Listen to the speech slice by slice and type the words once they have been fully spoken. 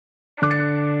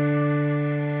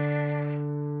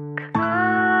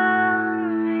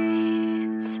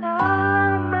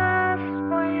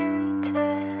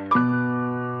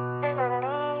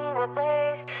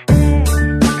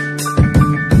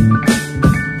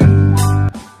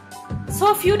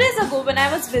ago when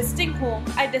I was visiting home,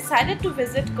 I decided to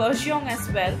visit Kurseong as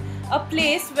well, a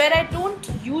place where I don't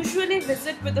usually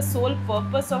visit with the sole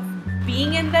purpose of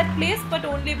being in that place, but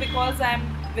only because I'm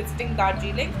visiting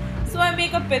Darjeeling. So I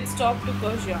make a pit stop to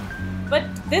Kurseong. But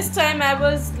this time I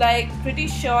was like pretty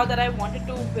sure that I wanted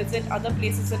to visit other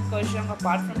places in Kurseong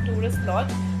apart from Tourist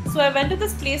Lodge. So I went to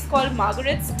this place called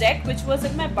Margaret's Deck, which was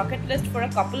in my bucket list for a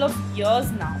couple of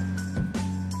years now.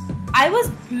 I was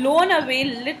blown away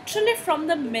literally from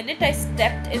the minute I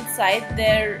stepped inside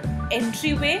their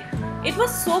entryway. It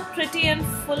was so pretty and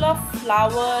full of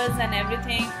flowers and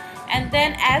everything. And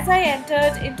then as I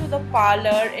entered into the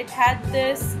parlor, it had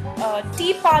this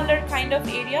tea parlor kind of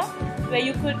area where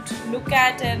you could look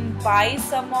at and buy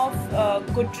some of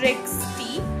Goodricke's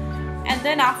tea. And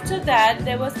then after that,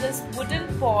 there was this wooden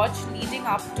porch leading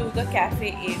up to the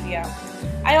cafe area.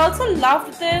 I also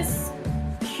loved this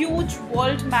huge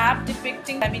world map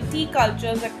depicting tea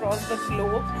cultures across the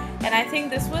globe, and I think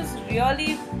this was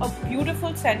really a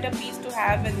beautiful centerpiece to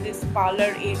have in this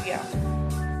parlor area.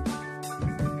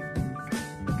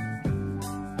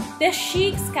 Their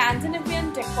chic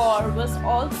Scandinavian decor was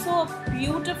also a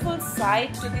beautiful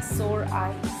sight to the sore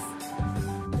eyes.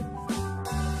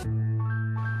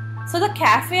 So the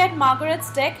cafe at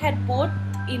Margaret's Deck had both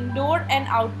indoor and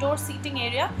outdoor seating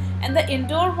area, and the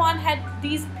indoor one had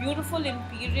these beautiful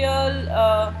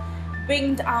imperial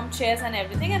winged armchairs and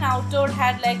everything, and outdoor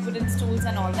had like wooden stools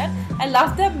and all that. I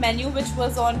loved their menu, which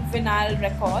was on vinyl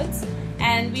records,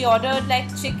 and we ordered like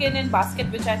chicken in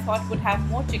basket, which I thought would have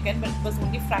more chicken, but it was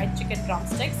only fried chicken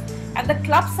drumsticks. And the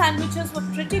club sandwiches were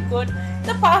pretty good.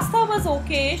 The pasta was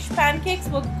okay-ish, pancakes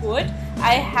were good.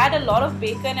 I had a lot of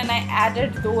bacon and I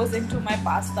added those into my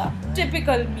pasta.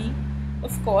 Typical me,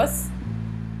 of course.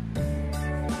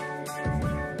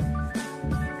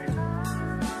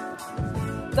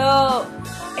 The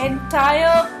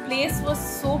entire place was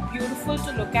so beautiful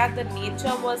to look at. The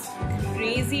nature was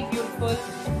crazy beautiful.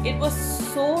 It was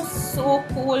so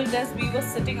cold as we were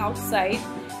sitting outside,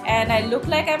 and I looked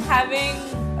like I'm having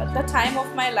the time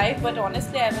of my life, but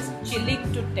honestly I was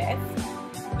chilling to death.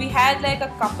 We had like a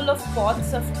couple of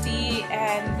pots of tea,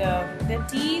 and the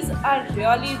teas are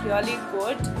really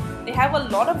good. They have a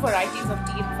lot of varieties of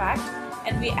tea in fact.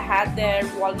 And we had their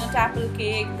walnut apple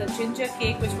cake, the ginger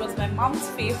cake, which was my mom's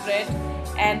favorite,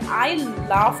 and I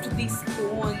loved these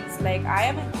scones. Like, I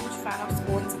am a huge fan of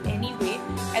scones anyway,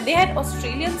 and they had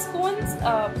Australian scones,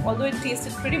 although it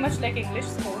tasted pretty much like English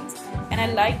scones, and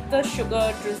I liked the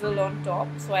sugar drizzle on top,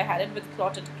 so I had it with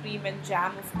clotted cream and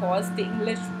jam, of course, the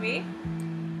English way.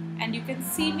 And you can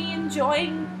see me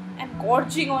enjoying and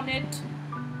gorging on it.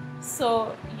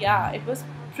 So yeah, it was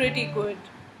pretty good.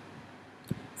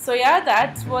 So yeah,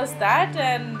 that was that,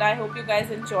 and I hope you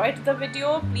guys enjoyed the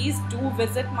video. Please do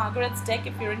visit Margaret's Deck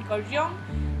if you're in Kurseong,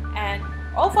 and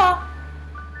au revoir.